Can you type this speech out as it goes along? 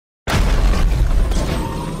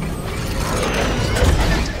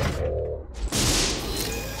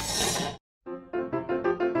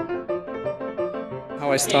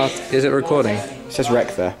how I start. Is it recording? It says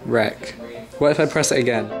rec there. Rec. What if I press it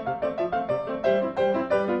again?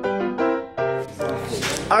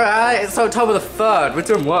 Alright, it's October the 3rd. We're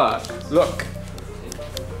doing work. Look.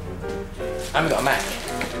 And we got a Mac.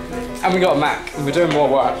 And we got a Mac. And we're doing more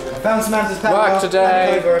work. I found Samantha's power. Work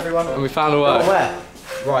today. Over, everyone. And we found a work. Oh, where?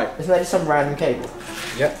 Right. Isn't that just some random cable?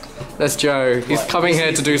 Yep. There's Joe. He's coming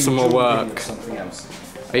here to do some more work. Something else.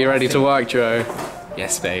 Are you ready to work, Joe?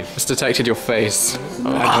 Yes, babe. Just detected your face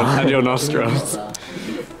and your nostrils.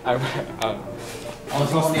 I'll work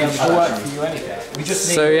for you anyway. We just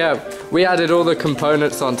need... So yeah, we added all the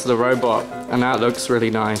components onto the robot, and that looks really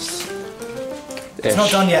nice. It's not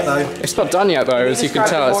done yet, though. It's not done yet, though. As you can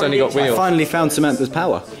tell, it's only got I wheels. finally found Samantha's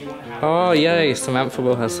power. Oh yay! Samantha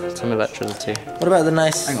will have some electricity. What about the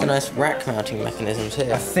nice rack mounting mechanisms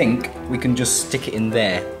here? I think we can just stick it in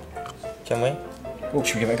there. Can we? Oh,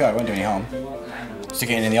 should we give it a go? It won't do any harm.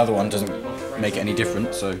 Sticking it in the other one doesn't make it any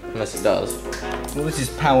different, so... Unless it does. Well, this is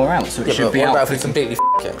power out, so it should be what out. about if we completely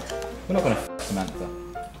f*** it? We're not going to Samantha.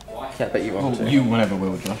 Yeah, but you want to. You whenever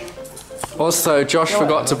will, Josh. Also, Josh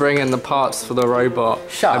forgot to bring in the parts for the robot.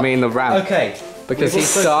 Shut up. I mean the ramp. Okay. Because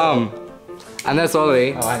he's dumb. And there's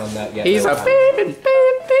Ollie. Oh, hang on there. Yeah, He's a beep and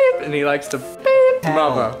beep beep, and he likes to beep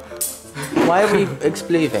mother. Why are we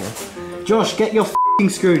exploding? Josh, get your f***ing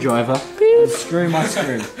screwdriver and screw my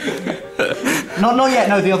screw. Not yet,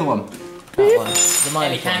 no, the other one. That one. The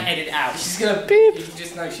And you can't edit it out. She's gonna Beep. You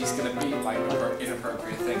just know she's gonna be like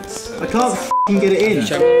inappropriate things. So I can't f***ing get it in.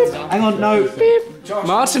 Hang on, no. Beep.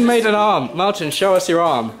 Martin made an arm. Martin, show us your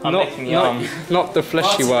arm. I'm making the arm. Not the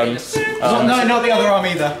fleshy one. No, not the other arm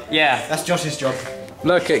either. yeah. That's Josh's job.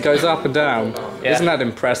 Look, it goes up and down. Yeah. Isn't that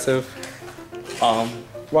impressive?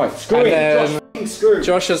 Right, screw And it. then Josh, f***ing screw.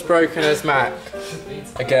 Josh has broken his Mac.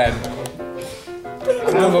 Again. Screw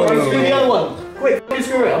the other one. Quick, f***ing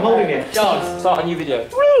screw it. I'm holding it. John, start a new video.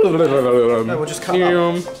 No, we'll just cut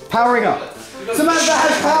up. Powering up. Samantha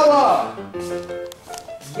has power.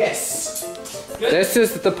 Yes. This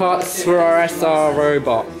is the parts for our SR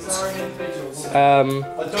robot.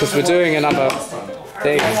 Because we're doing another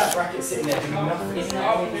thing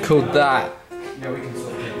called that.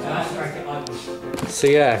 So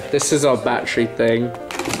yeah, this is our battery thing.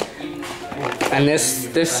 And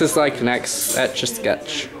this is like an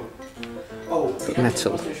etch-a-sketch.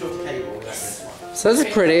 Metal. So this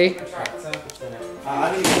is pretty.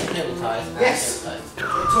 Yes!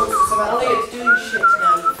 Ollie, it's doing shit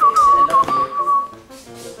now.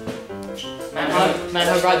 Man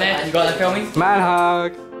hug right there. You got that filming? Man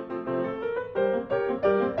hug.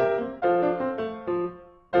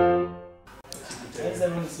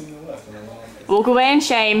 Walk away in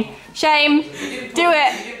shame. Shame. Do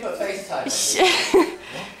it. You didn't put face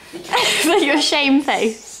Put your shame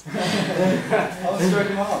face. I was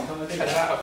stroking my arm.